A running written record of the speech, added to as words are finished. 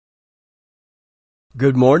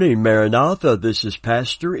Good morning, Maranatha. This is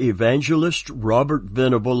Pastor Evangelist Robert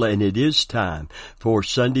Venable, and it is time for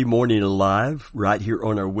Sunday Morning Alive right here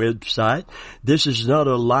on our website. This is not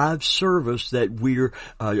a live service that we're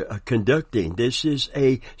conducting. This is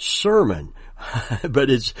a sermon, but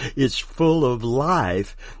it's full of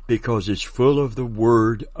life because it's full of the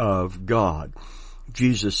Word of God.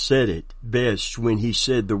 Jesus said it best when he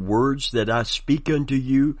said, "The words that I speak unto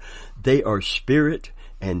you, they are spirit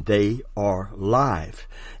and they are life."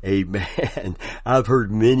 Amen. I've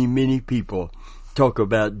heard many people talk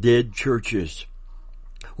about dead churches.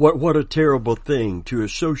 What a terrible thing to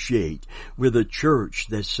associate with a church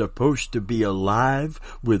that's supposed to be alive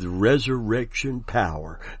with resurrection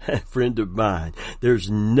power. A friend of mine, there's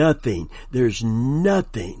nothing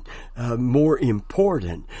more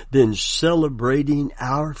important than celebrating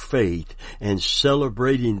our faith and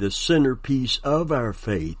celebrating the centerpiece of our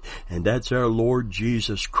faith, and that's our Lord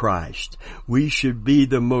Jesus Christ. We should be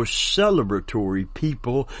the most celebratory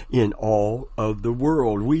people in all of the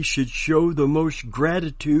world. We should show the most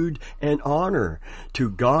gratitude and honor to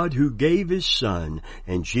God who gave His Son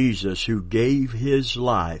and Jesus who gave His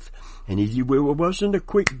life. And it wasn't a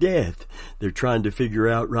quick death. They're trying to figure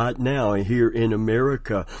out right now here in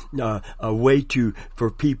America a way for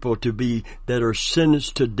people that are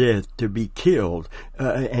sentenced to death to be killed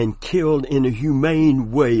and killed in a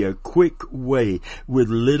humane way, a quick way, with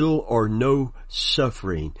little or no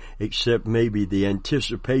suffering, except maybe the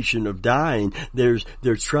anticipation of dying.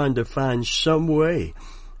 They're trying to find some way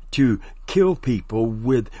to kill people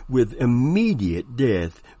with immediate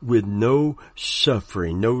death, with no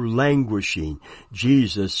suffering, no languishing.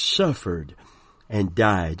 Jesus suffered and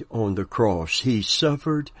died on the cross. He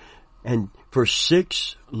suffered and for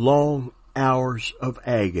 6 long hours of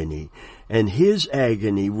agony. And His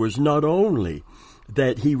agony was not only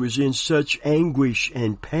that He was in such anguish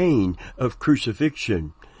and pain of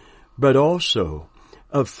crucifixion, but also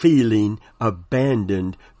of feeling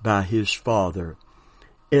abandoned by His Father.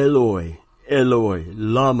 Eloi, Eloi,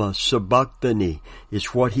 lama sabachthani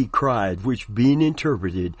is what He cried, which being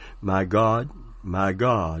interpreted, my God,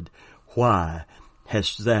 why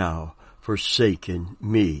hast Thou forsaken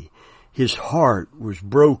me? His heart was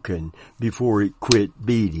broken before it quit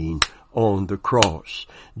beating on the cross.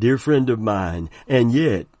 Dear friend of mine, and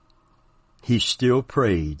yet He still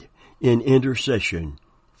prayed in intercession,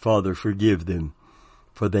 Father, forgive them,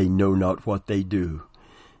 for they know not what they do.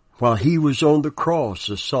 While He was on the cross,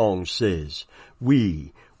 the song says,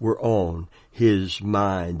 we were on His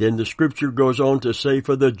mind. And the scripture goes on to say,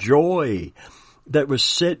 for the joy that was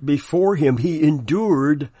set before Him, He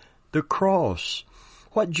endured the cross.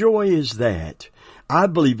 What joy is that? I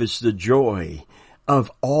believe it's the joy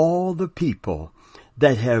of all the people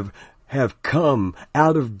that have come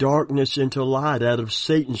out of darkness into light, out of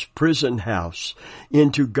Satan's prison house,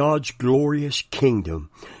 into God's glorious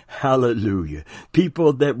kingdom. Hallelujah.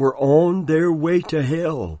 People that were on their way to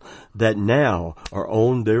hell, that now are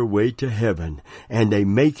on their way to heaven. And they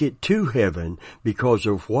make it to heaven because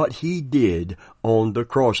of what He did on the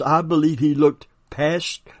cross. I believe He looked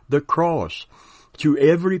past the cross to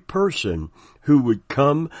every person who would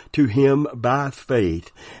come to Him by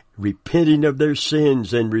faith, repenting of their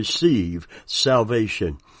sins and receive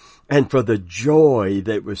salvation. And for the joy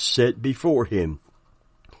that was set before Him,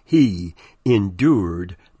 He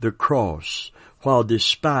endured the cross while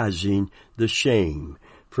despising the shame.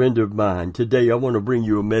 Friend of mine, today I want to bring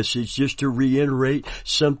you a message just to reiterate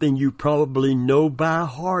something you probably know by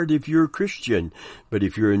heart if you're a Christian. But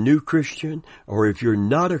if you're a new Christian or if you're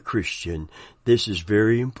not a Christian, this is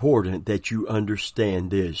very important that you understand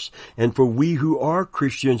this. And for we who are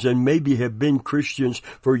Christians and maybe have been Christians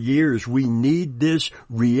for years, we need this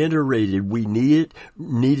reiterated. We need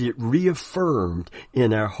it reaffirmed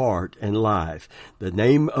in our heart and life. The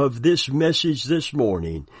name of this message this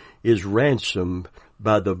morning is Ransomed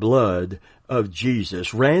by the blood of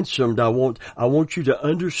Jesus. Ransomed, I want you to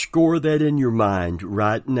underscore that in your mind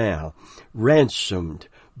right now. Ransomed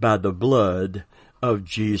by the blood of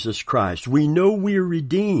Jesus Christ. We know we're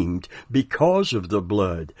redeemed because of the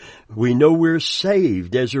blood. We know we're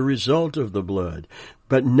saved as a result of the blood.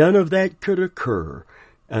 But none of that could occur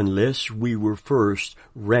unless we were first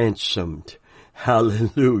ransomed.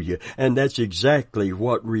 Hallelujah. And that's exactly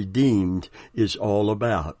what redeemed is all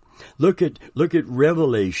about. Look at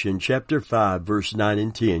Revelation chapter 5, verse 9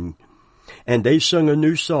 and 10. And they sung a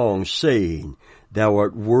new song, saying, Thou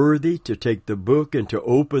art worthy to take the book and to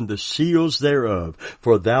open the seals thereof,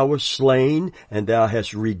 for Thou wast slain, and Thou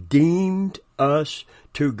hast redeemed us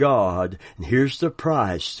to God. And here's the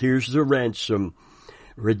price, here's the ransom.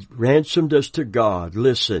 Ransomed us to God,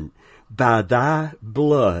 listen, by Thy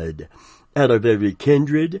blood, out of every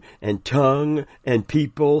kindred and tongue and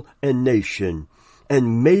people and nation,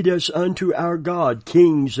 and made us unto our God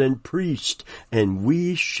kings and priests, and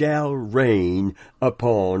we shall reign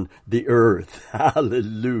upon the earth.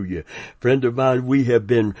 Hallelujah. Friend of mine, we have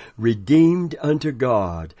been redeemed unto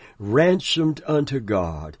God, ransomed unto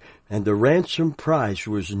God, and the ransom price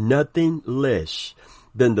was nothing less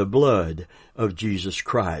than the blood of Jesus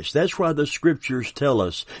Christ. That's why the scriptures tell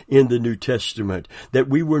us in the New Testament that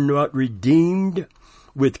we were not redeemed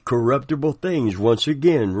with corruptible things. Once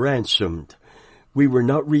again, ransomed. We were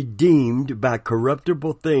not redeemed by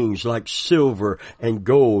corruptible things like silver and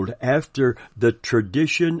gold after the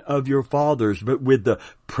tradition of your fathers, but with the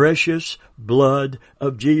precious blood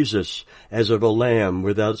of Jesus, as of a lamb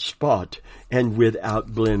without spot and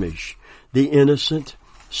without blemish. The innocent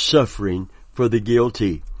suffering for the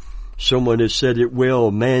guilty. Someone has said it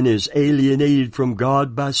well, man is alienated from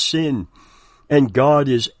God by sin, and God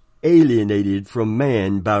is alienated from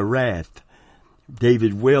man by wrath.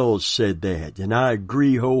 David Wells said that, and I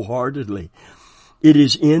agree wholeheartedly. It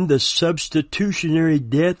is in the substitutionary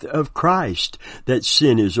death of Christ that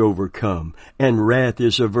sin is overcome and wrath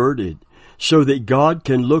is averted, so that God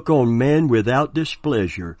can look on man without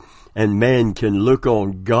displeasure, and man can look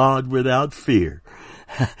on God without fear.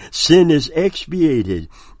 Sin is expiated,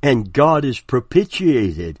 and God is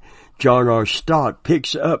propitiated. John R. Stott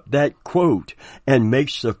picks up that quote and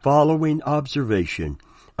makes the following observation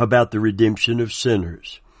about the redemption of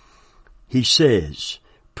sinners. He says,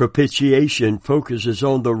 propitiation focuses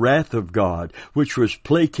on the wrath of God, which was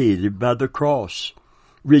placated by the cross.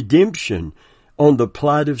 Redemption on the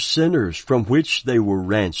plight of sinners from which they were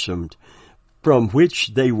ransomed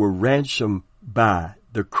by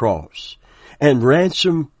the cross. And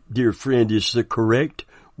ransom, dear friend, is the correct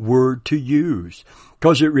word to use,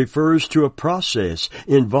 because it refers to a process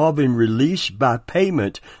involving release by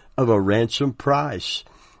payment of a ransom price,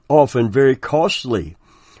 often very costly.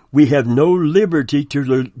 We have no liberty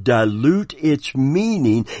to dilute its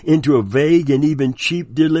meaning into a vague and even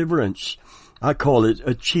cheap deliverance. I call it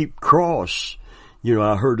a cheap cross. You know,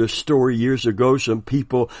 I heard a story years ago. Some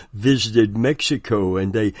people visited Mexico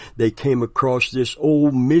and they came across this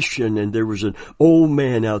old mission, and there was an old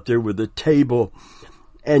man out there with a table,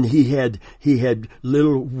 and he had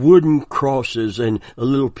little wooden crosses and a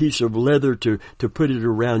little piece of leather to put it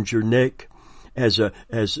around your neck as a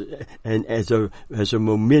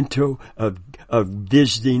memento of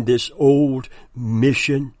visiting this old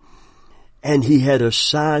mission. And he had a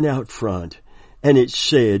sign out front, and it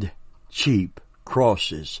said, cheap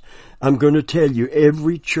crosses. I'm going to tell you,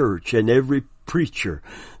 every church and every preacher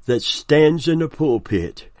that stands in a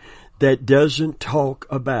pulpit that doesn't talk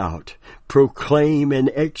about, proclaim and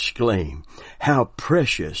exclaim how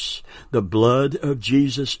precious the blood of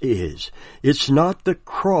Jesus is. It's not the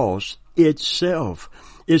cross itself.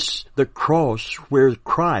 It's the cross where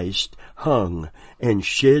Christ hung and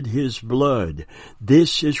shed his blood.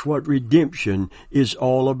 This is what redemption is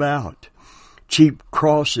all about. Cheap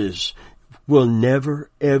crosses will never,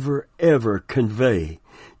 ever, ever convey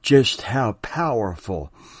just how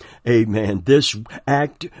powerful, amen, this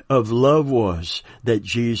act of love was that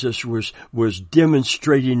Jesus was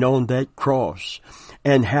demonstrating on that cross,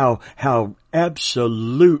 and how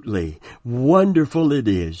absolutely wonderful it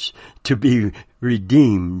is to be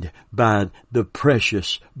redeemed by the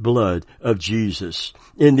precious blood of Jesus.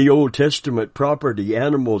 In the Old Testament, property,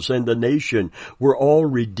 animals, and the nation were all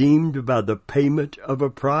redeemed by the payment of a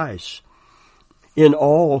price. In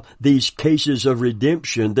all these cases of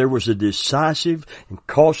redemption, there was a decisive and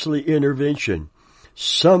costly intervention.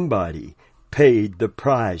 Somebody paid the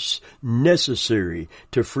price necessary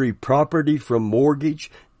to free property from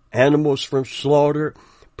mortgage, animals from slaughter,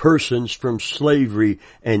 persons from slavery,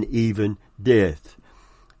 and even death.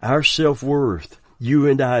 Our self-worth, you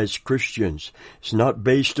and I as Christians, is not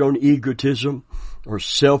based on egotism or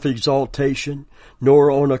self-exaltation,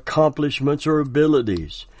 nor on accomplishments or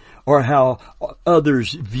abilities, or how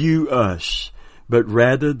others view us, but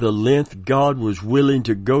rather the length God was willing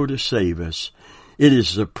to go to save us. It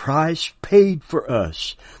is the price paid for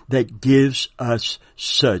us that gives us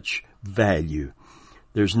such value.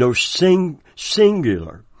 There's no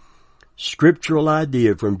singular scriptural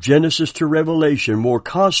idea from Genesis to Revelation more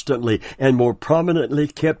constantly and more prominently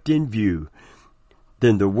kept in view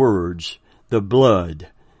than the words, the blood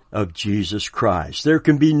of Jesus Christ. There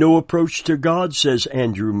can be no approach to God, says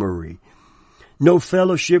Andrew Murray. No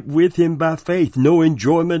fellowship with him by faith, no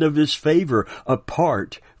enjoyment of his favor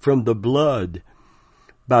apart from the blood.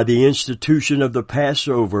 By the institution of the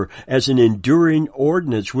Passover as an enduring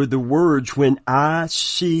ordinance with the words, when I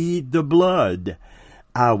see the blood,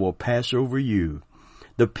 I will pass over you.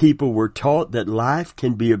 The people were taught that life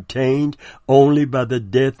can be obtained only by the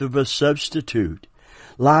death of a substitute.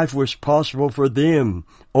 Life was possible for them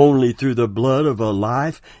only through the blood of a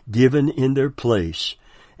life given in their place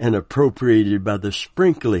and appropriated by the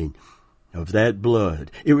sprinkling of that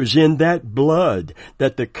blood. It was in that blood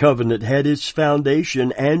that the covenant had its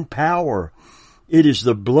foundation and power. It is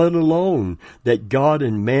the blood alone that God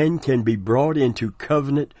and man can be brought into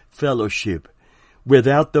covenant fellowship.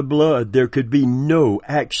 Without the blood, there could be no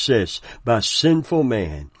access by sinful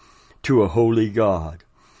man to a holy God.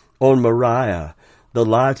 On Moriah, the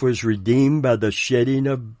life was redeemed by the shedding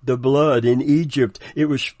of the blood. In Egypt, it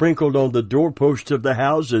was sprinkled on the doorposts of the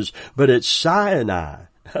houses, but at Sinai,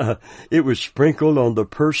 it was sprinkled on the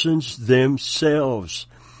persons themselves.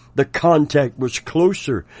 The contact was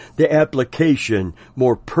closer, the application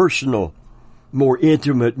more personal, more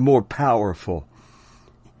intimate, more powerful.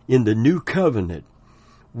 In the new covenant,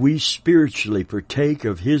 we spiritually partake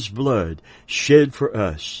of His blood shed for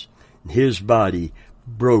us, and His body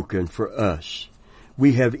broken for us.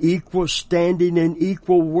 We have equal standing and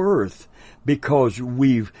equal worth because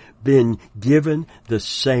we've been given the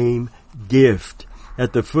same gift.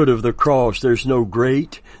 At the foot of the cross, there's no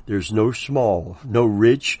great, there's no small, no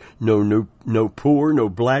rich, no poor, no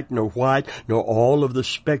black, no white, nor all of the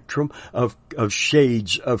spectrum of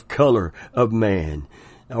shades of color of man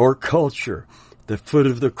or culture. The foot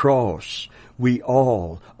of the cross, we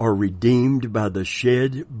all are redeemed by the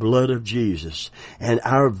shed blood of Jesus. And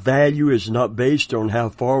our value is not based on how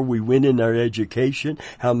far we went in our education,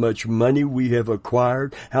 how much money we have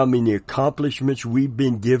acquired, how many accomplishments we've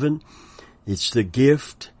been given. It's the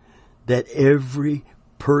gift that every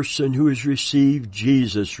person who has received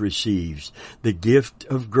Jesus receives. The gift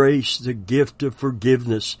of grace, the gift of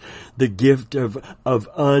forgiveness, the gift of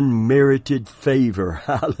unmerited favor.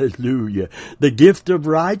 Hallelujah. The gift of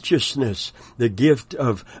righteousness, the gift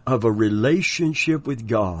of a relationship with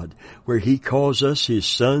God where He calls us His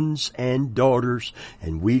sons and daughters,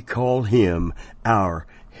 and we call Him our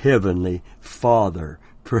Heavenly Father.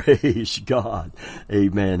 Praise God.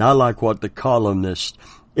 Amen. I like what the columnist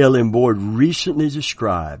Ellen Boyd recently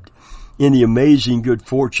described in The Amazing Good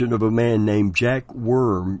Fortune of a Man Named Jack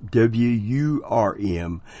Wurm,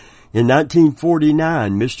 W-U-R-M. In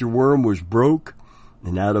 1949, Mr. Wurm was broke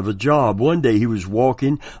and out of a job. One day he was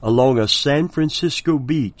walking along a San Francisco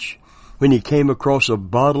beach when he came across a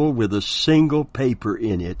bottle with a single paper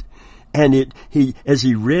in it. And as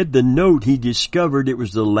he read the note, he discovered it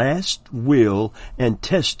was the last will and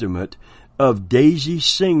testament of Daisy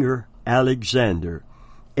Singer Alexander,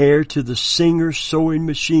 heir to the Singer sewing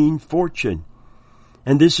machine fortune.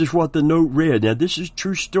 And this is what the note read. Now, this is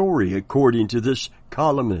true story, according to this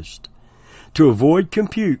columnist. To avoid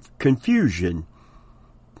confusion,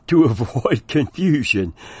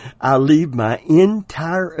 I leave my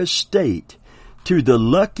entire estate to the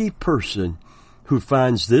lucky person who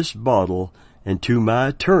finds this bottle, and to my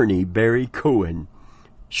attorney, Barry Cohen,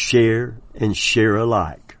 share and share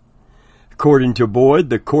alike. According to Boyd,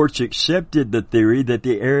 the courts accepted the theory that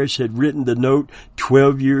the heiress had written the note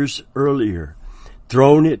 12 years earlier,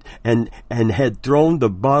 thrown it and had thrown the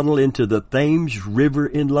bottle into the Thames River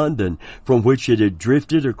in London, from which it had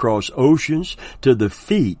drifted across oceans to the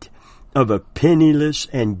feet of a penniless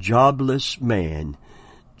and jobless man,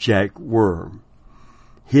 Jack Wurm.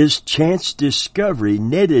 His chance discovery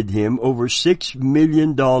netted him over $6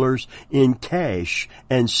 million in cash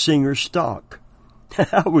and Singer stock.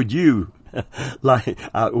 How would you wait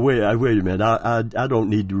a minute. I don't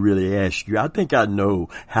need to really ask you. I think I know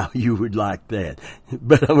how you would like that,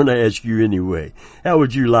 but I'm going to ask you anyway. How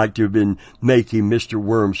would you like to have been making Mr.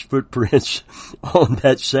 Wurm's footprints on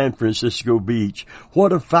that San Francisco beach?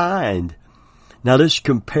 What a find. Now let's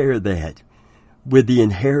compare that with the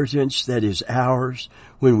inheritance that is ours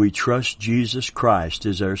when we trust Jesus Christ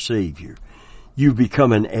as our Savior. You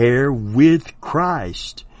become an heir with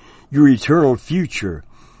Christ. Your eternal future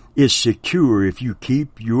is secure if you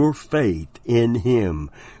keep your faith in Him.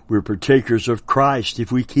 We're partakers of Christ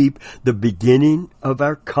if we keep the beginning of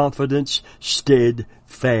our confidence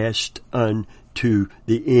steadfast unto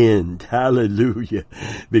the end. Hallelujah.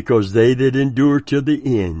 Because they that endure to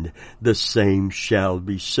the end, the same shall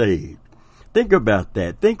be saved. Think about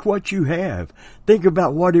that. Think what you have. Think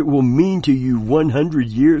about what it will mean to you 100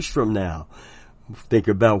 years from now. Think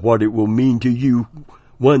about what it will mean to you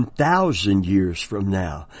 1,000 years from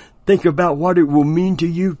now. Think about what it will mean to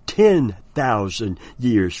you 10,000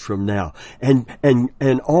 years from now. And on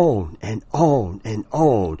and on and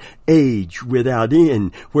on. Age without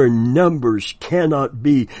end, where numbers cannot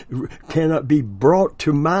be brought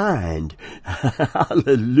to mind.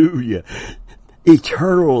 Hallelujah.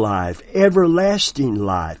 eternal life, everlasting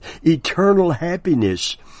life, eternal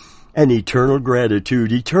happiness, and eternal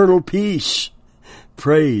gratitude, eternal peace.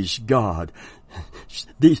 Praise God.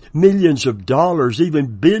 These millions of dollars,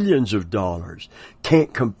 even billions of dollars,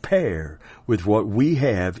 can't compare with what we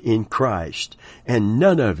have in Christ. And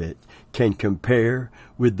none of it can compare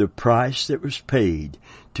with the price that was paid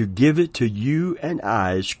to give it to you and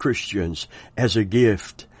I as Christians as a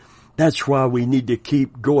gift. That's why we need to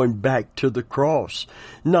keep going back to the cross,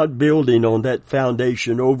 not building on that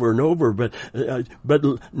foundation over and over, but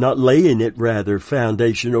not laying it rather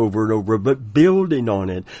foundation over and over, but building on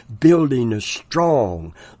it, building a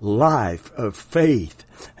strong life of faith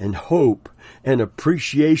and hope and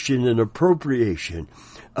appreciation and appropriation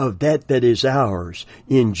of that is ours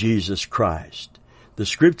in Jesus Christ. The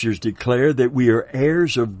scriptures declare that we are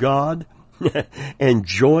heirs of God and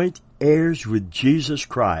joint heirs with Jesus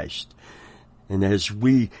Christ. And as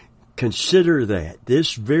we consider that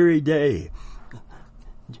this very day,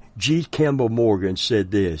 G. Campbell Morgan said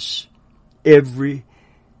this: everything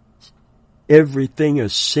a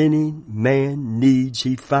sinning man needs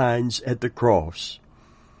he finds at the cross.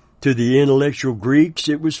 To the intellectual Greeks,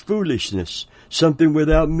 it was foolishness, something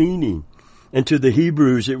without meaning. And to the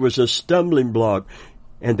Hebrews, it was a stumbling block.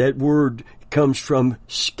 And that word comes from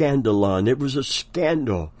scandalon. It was a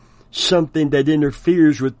scandal, something that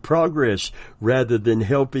interferes with progress rather than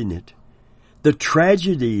helping it. The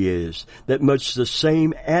tragedy is that much the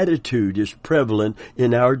same attitude is prevalent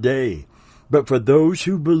in our day. But for those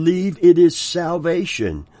who believe it is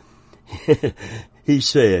salvation, he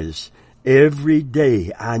says, every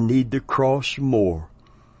day I need the cross more.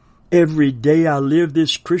 Every day I live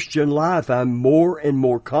this Christian life, I'm more and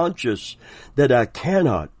more conscious that I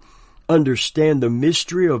cannot understand the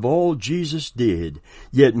mystery of all Jesus did,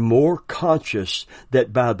 yet more conscious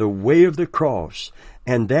that by the way of the cross,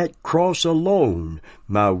 and that cross alone,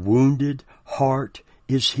 my wounded heart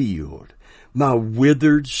is healed. My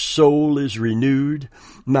withered soul is renewed,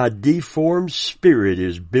 my deformed spirit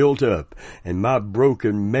is built up, and my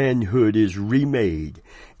broken manhood is remade.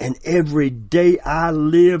 And every day I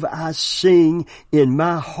live, I sing in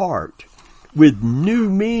my heart with new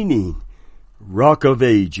meaning, Rock of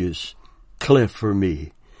Ages, cleft for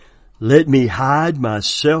me. Let me hide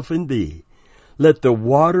myself in thee. Let the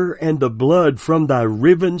water and the blood from thy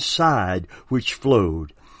riven side which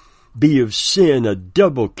flowed be of sin a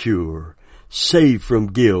double cure, save from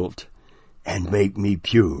guilt and make me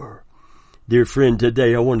pure. Dear friend,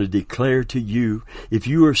 today I want to declare to you, if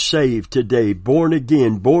you are saved today, born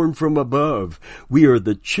again, born from above, we are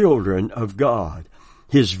the children of God,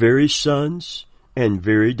 His very sons and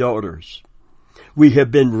very daughters. We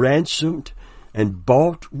have been ransomed and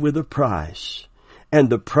bought with a price, and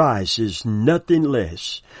the price is nothing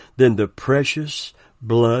less than the precious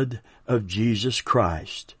blood of Jesus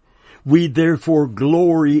Christ. We therefore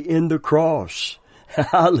glory in the cross.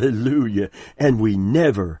 Hallelujah. And we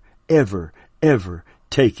never, ever, ever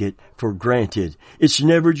take it for granted. It's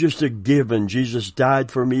never just a given. Jesus died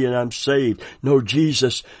for me and I'm saved. No,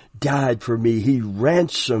 Jesus died for me. He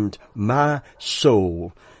ransomed my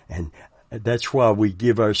soul. And that's why we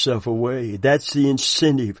give ourselves away. That's the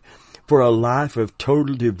incentive for a life of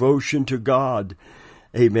total devotion to God.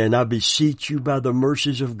 Amen. I beseech you by the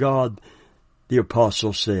mercies of God, the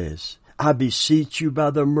apostle says, I beseech you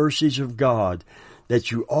by the mercies of God that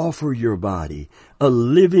you offer your body a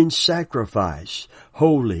living sacrifice,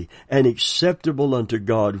 holy and acceptable unto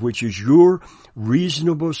God, which is your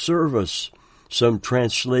reasonable service. Some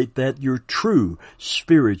translate that your true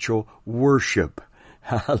spiritual worship.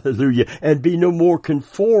 Hallelujah. And be no more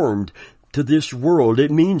conformed to this world.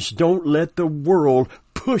 It means don't let the world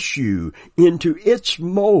push you into its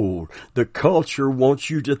mold. The culture wants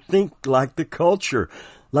you to think like the culture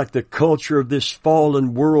of this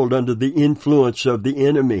fallen world under the influence of the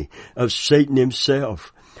enemy, of Satan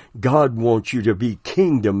himself. God wants you to be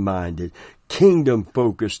kingdom-minded,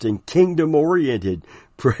 kingdom-focused, and kingdom-oriented.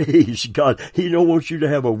 Praise God. He don't want you to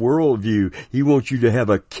have a world view. He wants you to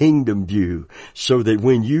have a kingdom view, so that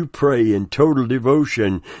when you pray in total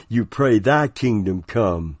devotion, you pray, thy kingdom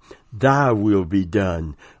come, thy will be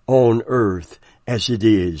done on earth as it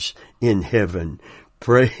is in heaven.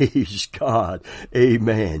 Praise God.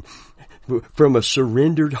 Amen. From a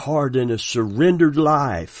surrendered heart and a surrendered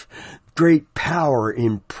life, great power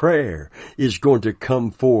in prayer is going to come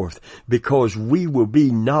forth, because we will be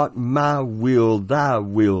not my will, thy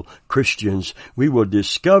will Christians. We will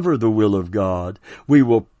discover the will of God. We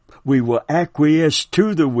will acquiesce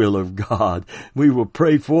to the will of God. We will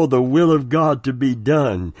pray for the will of God to be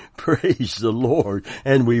done. Praise the Lord.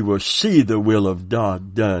 And we will see the will of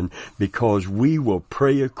God done, because we will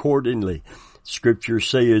pray accordingly. Scripture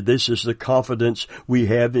says this is the confidence we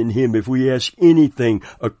have in Him. If we ask anything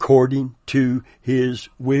according to His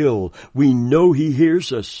will, we know He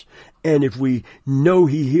hears us. And if we know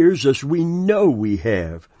He hears us, we know we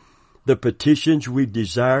have the petitions we've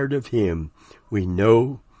desired of Him. We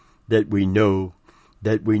know that we know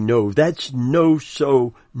that we know. That's know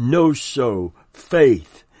so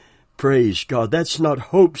faith. Praise God. That's not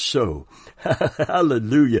hope so.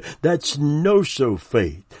 Hallelujah. That's know so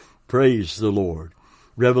faith. Praise the Lord.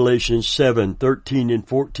 Revelation 7:13 and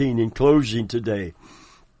 14 in closing today.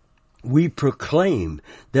 We proclaim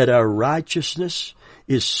that our righteousness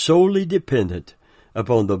is solely dependent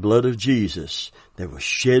upon the blood of Jesus that was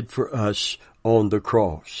shed for us on the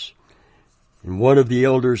cross. And one of the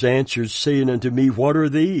elders answered, saying unto me, What are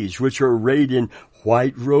these which are arrayed in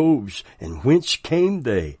white robes, and whence came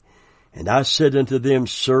they? And I said unto them,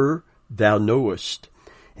 Sir, thou knowest.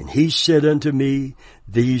 And he said unto me,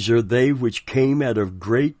 These are they which came out of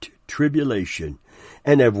great tribulation,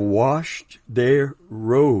 and have washed their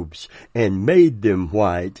robes, and made them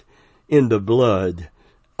white in the blood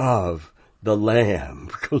of the Lamb.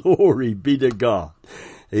 Glory be to God.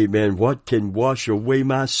 Amen. What can wash away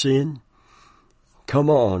my sin? Come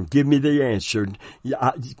on, give me the answer.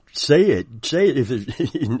 Say it.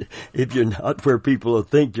 If you're not where people will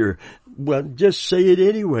think you're, well, just say it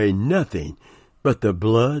anyway. Nothing but the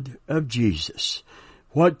blood of Jesus.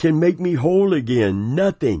 What can make me whole again?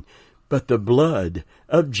 Nothing but the blood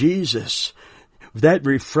of Jesus. That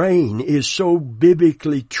refrain is so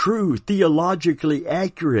biblically true, theologically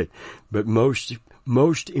accurate, but most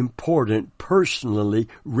important, personally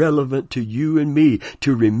relevant to you and me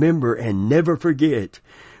to remember and never forget.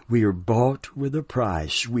 We are bought with a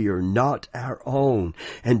price. We are not our own.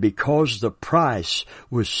 And because the price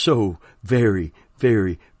was so very,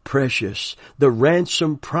 very precious, the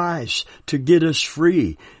ransom price to get us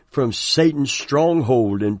free from Satan's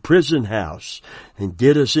stronghold and prison house and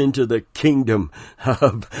get us into the kingdom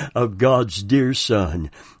of God's dear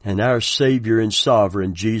Son and our Savior and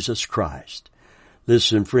Sovereign, Jesus Christ.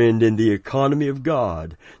 Listen, friend, in the economy of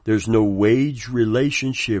God, there's no wage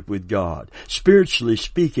relationship with God. Spiritually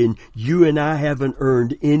speaking, you and I haven't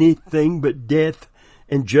earned anything but death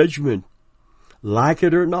and judgment. Like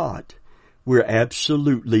it or not, we're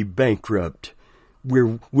absolutely bankrupt.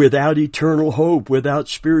 We're without eternal hope, without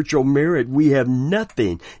spiritual merit. We have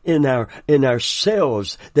nothing in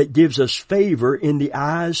ourselves that gives us favor in the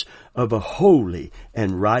eyes of a holy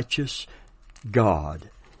and righteous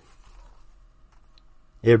God.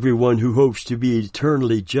 Everyone who hopes to be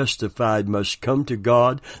eternally justified must come to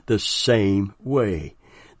God the same way.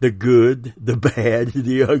 The good, the bad,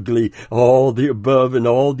 the ugly, all the above and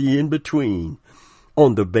all the in between.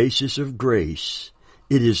 On the basis of grace,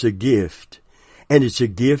 it is a gift. And it's a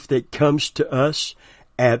gift that comes to us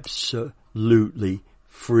absolutely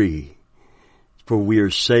free. For we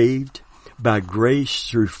are saved by grace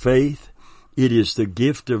through faith. It is the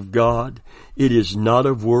gift of God. It is not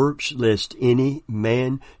of works, lest any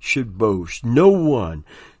man should boast. No one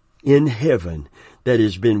in heaven that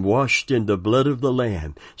has been washed in the blood of the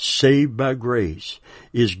Lamb, saved by grace,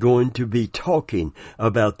 is going to be talking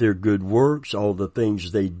about their good works, all the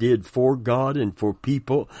things they did for God and for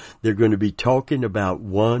people. They're going to be talking about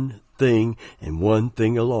one thing and one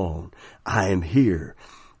thing alone. I am here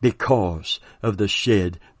because of the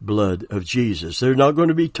shed blood of Jesus. They're not going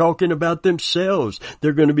to be talking about themselves.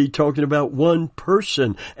 They're going to be talking about one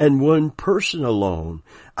person and one person alone.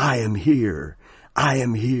 I am here. I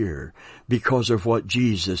am here because of what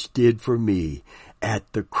Jesus did for me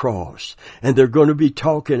at the cross. And they're going to be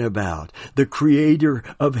talking about the Creator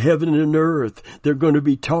of heaven and earth. They're going to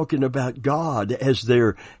be talking about God as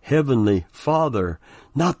their heavenly Father,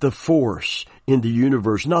 not the force in the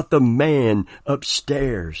universe, not the man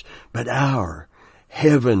upstairs, but our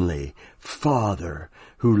heavenly Father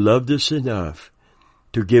who loved us enough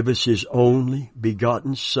to give us His only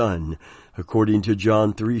begotten Son, according to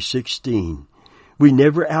John 3:16. We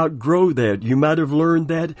never outgrow that. You might have learned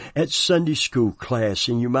that at Sunday school class,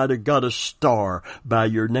 and you might have got a star by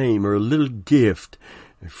your name or a little gift.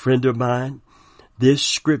 A friend of mine, this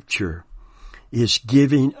scripture is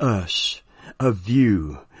giving us a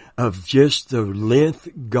view of just the length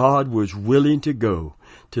God was willing to go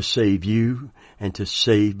to save you and to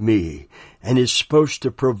save me. And it's supposed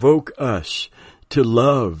to provoke us to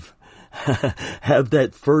love. Have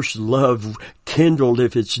that first love kindled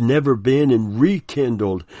if it's never been, and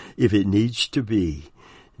rekindled if it needs to be.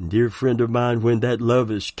 Dear friend of mine, when that love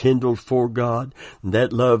is kindled for God,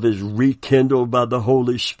 that love is rekindled by the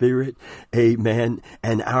Holy Spirit, amen,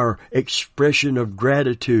 and our expression of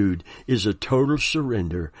gratitude is a total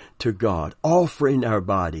surrender to God, offering our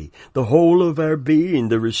body, the whole of our being,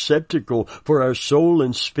 the receptacle for our soul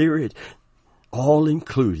and spirit, all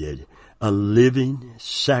included, a living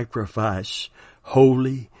sacrifice,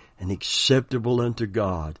 holy and acceptable unto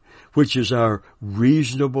God, which is our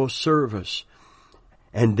reasonable service.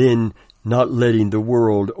 And then not letting the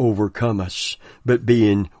world overcome us, but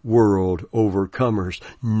being world overcomers,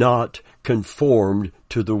 not conformed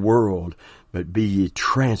to the world, but be ye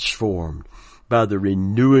transformed by the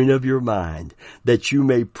renewing of your mind, that you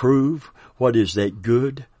may prove what is that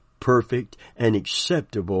good, perfect, and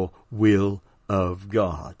acceptable will of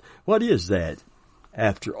God. What is that,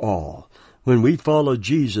 after all? When we follow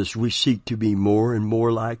Jesus, we seek to be more and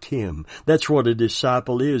more like Him. That's what a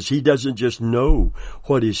disciple is. He doesn't just know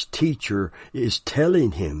what his teacher is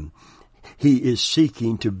telling him. He is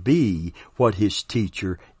seeking to be what his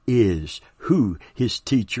teacher is, who his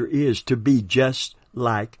teacher is, to be just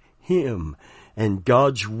like Him. And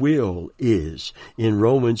God's will is, in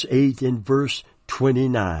Romans 8 and verse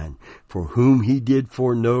 29, for whom He did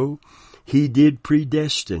foreknow, He did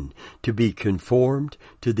predestine to be conformed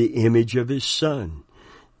to the image of His Son.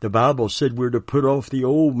 The Bible said we're to put off the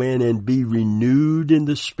old man and be renewed in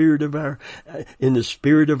the spirit of our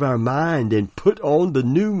mind, and put on the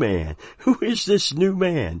new man. Who is this new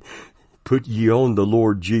man? Put ye on the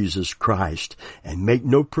Lord Jesus Christ, and make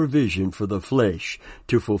no provision for the flesh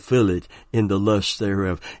to fulfill it in the lust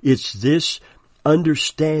thereof. It's this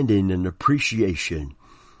understanding and appreciation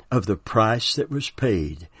of the price that was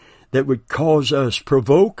paid that would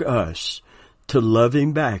provoke us to love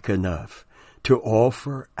Him back enough to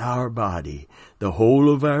offer our body, the whole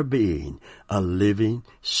of our being, a living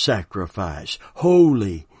sacrifice,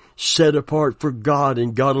 holy, set apart for God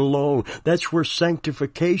and God alone. That's where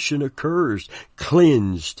sanctification occurs,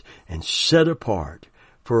 cleansed and set apart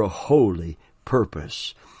for a holy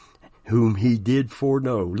purpose, whom He did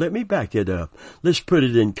foreknow. Let me back it up. Let's put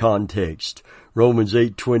it in context. Romans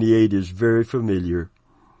 8:28 is very familiar.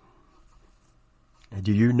 And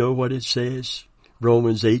do you know what it says?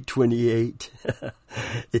 Romans 8:28.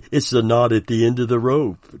 It's the knot at the end of the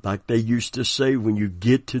rope. Like they used to say, when you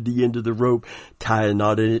get to the end of the rope, tie a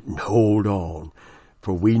knot in it and hold on.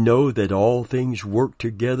 For we know that all things work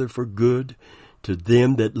together for good to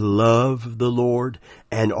them that love the Lord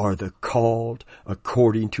and are the called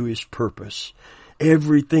according to His purpose.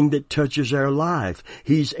 Everything that touches our life,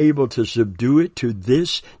 He's able to subdue it to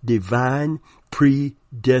this divine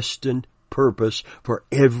predestined purpose for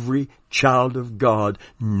every child of God,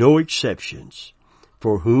 no exceptions.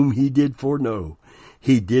 For whom He did foreknow,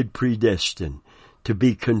 He did predestine to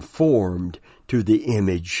be conformed to the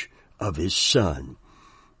image of His Son.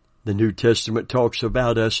 The New Testament talks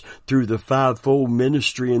about us through the fivefold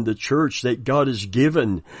ministry in the church that God has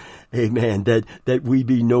given. Amen. That we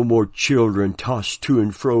be no more children tossed to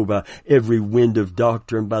and fro by every wind of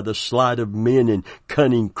doctrine, by the sleight of men and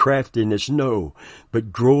cunning craftiness. No,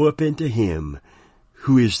 but grow up into Him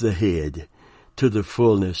who is the head, to the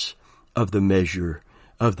fullness of the measure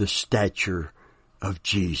of the stature of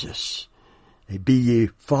Jesus. Be ye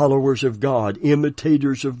followers of God,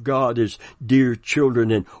 imitators of God as dear children,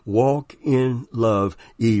 and walk in love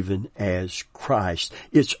even as Christ.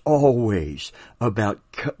 It's always about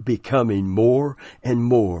becoming more and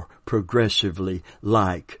more progressively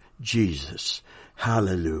like Jesus.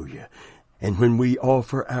 Hallelujah. And when we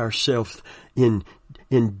offer ourselves in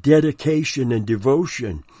dedication and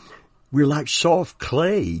devotion, we're like soft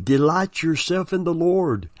clay. Delight yourself in the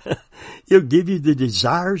Lord. He'll give you the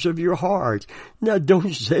desires of your heart. Now,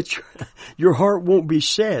 don't set your heart won't be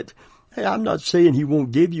set. Hey, I'm not saying He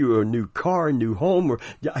won't give you a new car, a new home, or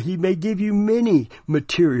He may give you many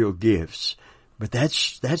material gifts. But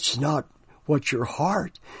that's not what your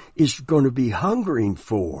heart is going to be hungering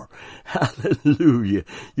for. Hallelujah.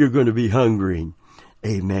 You're going to be hungering,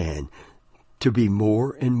 amen, to be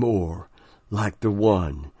more and more like the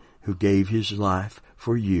one who gave His life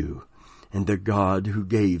for you, and the God who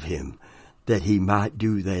gave Him that He might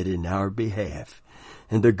do that in our behalf,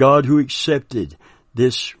 and the God who accepted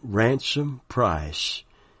this ransom price,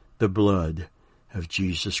 the blood of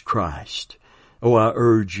Jesus Christ. Oh, I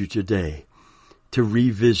urge you today to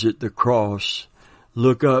revisit the cross,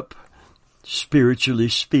 look up, spiritually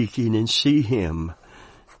speaking, and see Him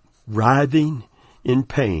writhing in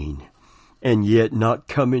pain, and yet not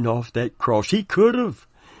coming off that cross. He could have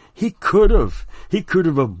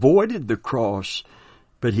avoided the cross,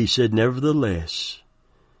 but He said, nevertheless,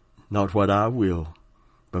 not what I will,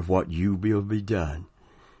 but what you will be done.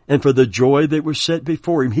 And for the joy that was set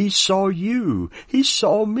before him, he saw you. He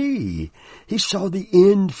saw me. He saw the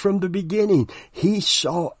end from the beginning. He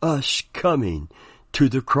saw us coming to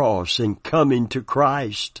the cross and coming to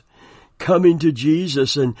Christ, coming to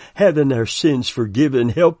Jesus and having our sins forgiven,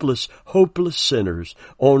 helpless, hopeless sinners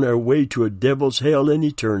on our way to a devil's hell in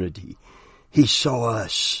eternity. He saw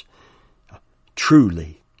us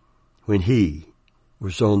truly when he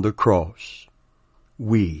was on the cross.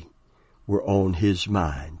 We were on his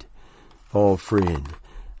mind. Oh, friend,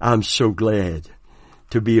 I'm so glad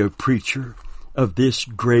to be a preacher of this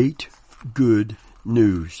great good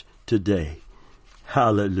news today.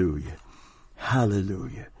 Hallelujah.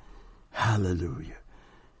 Hallelujah. Hallelujah.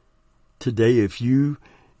 Today, if you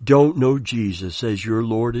don't know Jesus as your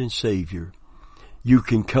Lord and Savior, you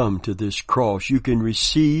can come to this cross. You can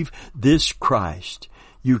receive this Christ.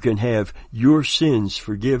 You can have your sins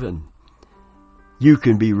forgiven. You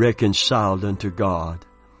can be reconciled unto God.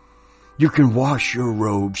 You can wash your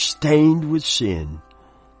robe stained with sin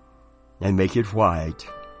and make it white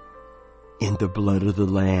in the blood of the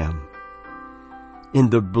Lamb.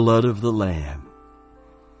 In the blood of the Lamb.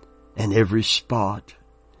 And every spot,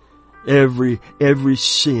 every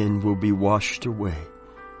sin will be washed away.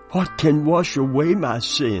 What can wash away my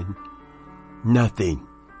sin? Nothing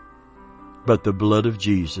but the blood of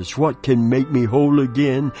Jesus. What can make me whole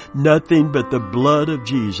again? Nothing but the blood of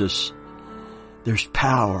Jesus. There's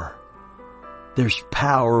power. There's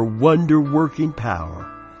power, wonder-working power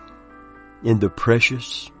in the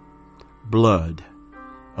precious blood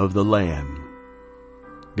of the Lamb.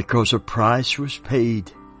 Because a price was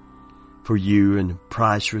paid for you and a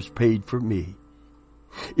price was paid for me.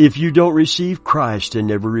 If you don't receive Christ and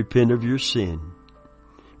never repent of your sin,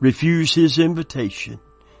 refuse his invitation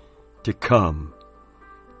to come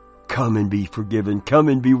and be forgiven, come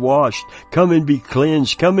and be washed, come and be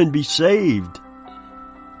cleansed, come and be saved.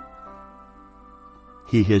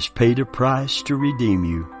 He has paid a price to redeem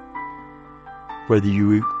you. Whether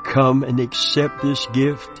you come and accept this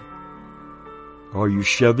gift or you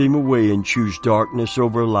shove him away and choose darkness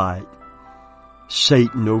over light,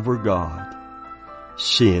 Satan over God,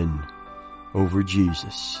 sin over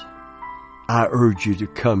Jesus. I urge you to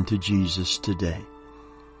come to Jesus today.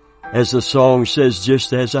 As the song says,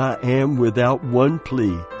 just as I am without one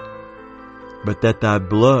plea, but that thy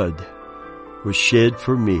blood was shed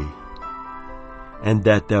for me, and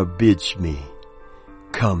that thou bidst me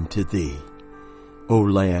come to thee. O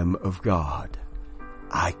Lamb of God,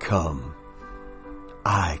 I come.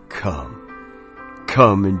 I come.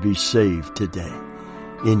 Come and be saved today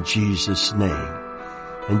in Jesus' name.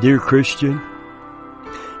 And dear Christian,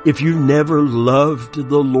 if you've never loved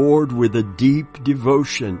the Lord with a deep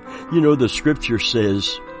devotion, you know the scripture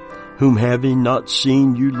says, whom having not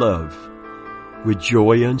seen you love with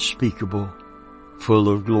joy unspeakable, full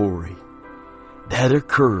of glory. That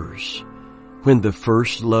occurs when the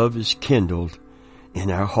first love is kindled in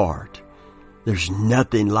our heart. There's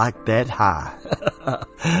nothing like that high.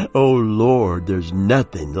 Oh Lord, there's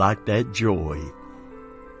nothing like that joy.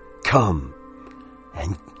 Come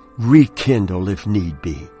and rekindle, if need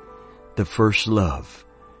be, the first love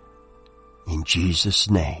in Jesus'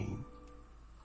 name.